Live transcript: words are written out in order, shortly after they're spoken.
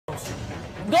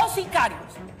Dos sicarios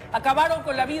acabaron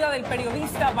con la vida del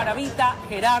periodista manabita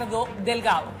Gerardo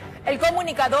Delgado. El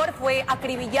comunicador fue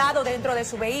acribillado dentro de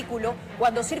su vehículo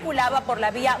cuando circulaba por la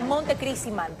vía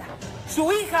Montecristi-Manta.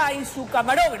 Su hija y su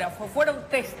camarógrafo fueron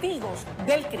testigos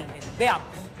del crimen. Veamos.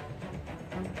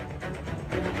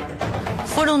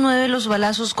 Fueron 9 los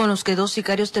balazos con los que dos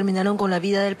sicarios terminaron con la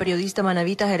vida del periodista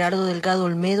manabita Gerardo Delgado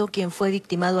Olmedo, quien fue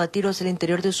victimado a tiros al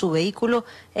interior de su vehículo,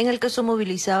 en el que se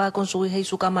movilizaba con su hija y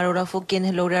su camarógrafo,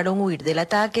 quienes lograron huir del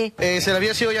ataque. Se le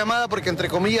había sido llamada porque, entre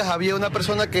comillas, había una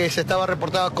persona que se estaba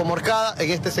reportada como ahorcada en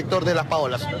este sector de Las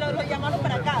Paolas. ¿Lo llamaron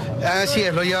para acá? Así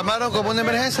es, lo llamaron como una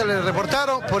emergencia, le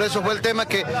reportaron, por eso fue el tema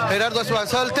que Gerardo ha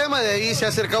avanzado el tema, y de ahí se ha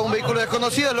acercado un vehículo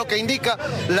desconocido, lo que indica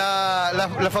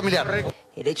la familiar.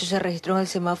 El hecho se registró en el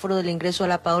semáforo del ingreso a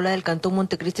La Paola del cantón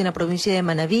Montecristi en la provincia de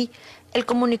Manabí. El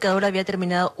comunicador había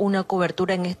terminado una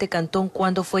cobertura en este cantón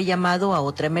cuando fue llamado a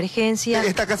otra emergencia.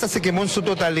 Esta casa se quemó en su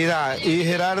totalidad y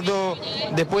Gerardo,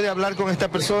 después de hablar con esta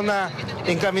persona,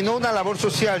 encaminó una labor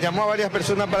social, llamó a varias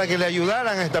personas para que le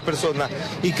ayudaran a esta persona,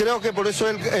 y creo que por eso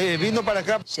él vino para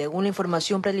acá. Según la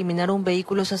información preliminar, un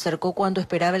vehículo se acercó cuando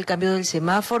esperaba el cambio del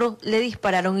semáforo, le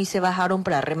dispararon y se bajaron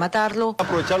para rematarlo.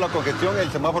 Aprovechar la congestión, el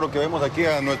semáforo que vemos aquí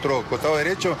a nuestro costado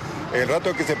derecho, el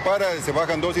rato que se para, se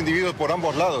bajan dos individuos por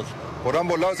ambos lados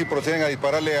y proceden a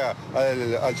dispararle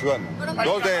al ciudadano.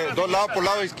 Dos lados por el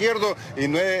lado izquierdo y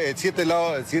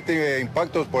 7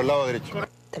 impactos por el lado derecho.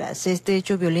 Tras este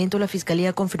hecho violento, la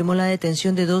Fiscalía confirmó la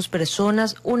detención de 2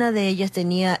 personas. Una de ellas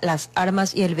tenía las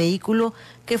armas y el vehículo,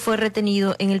 que fue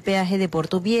retenido en el peaje de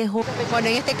Puerto Viejo. Bueno,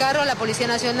 en este carro la Policía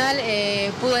Nacional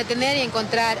pudo detener y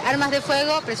encontrar armas de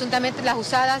fuego, presuntamente las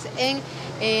usadas en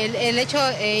el hecho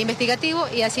investigativo,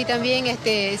 y así también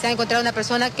se ha encontrado una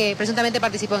persona que presuntamente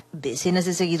participó. Decenas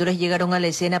de seguidores llegaron a la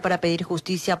escena para pedir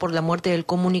justicia por la muerte del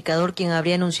comunicador, quien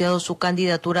habría anunciado su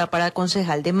candidatura para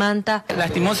concejal de Manta.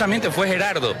 Lastimosamente fue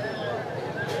Gerardo.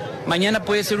 Mañana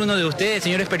puede ser uno de ustedes,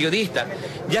 señores periodistas,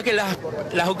 ya que las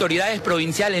autoridades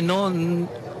provinciales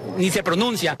ni se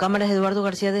pronuncian. Cámaras Eduardo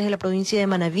García desde la provincia de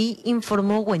Manabí,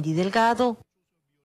 informó Wendy Delgado.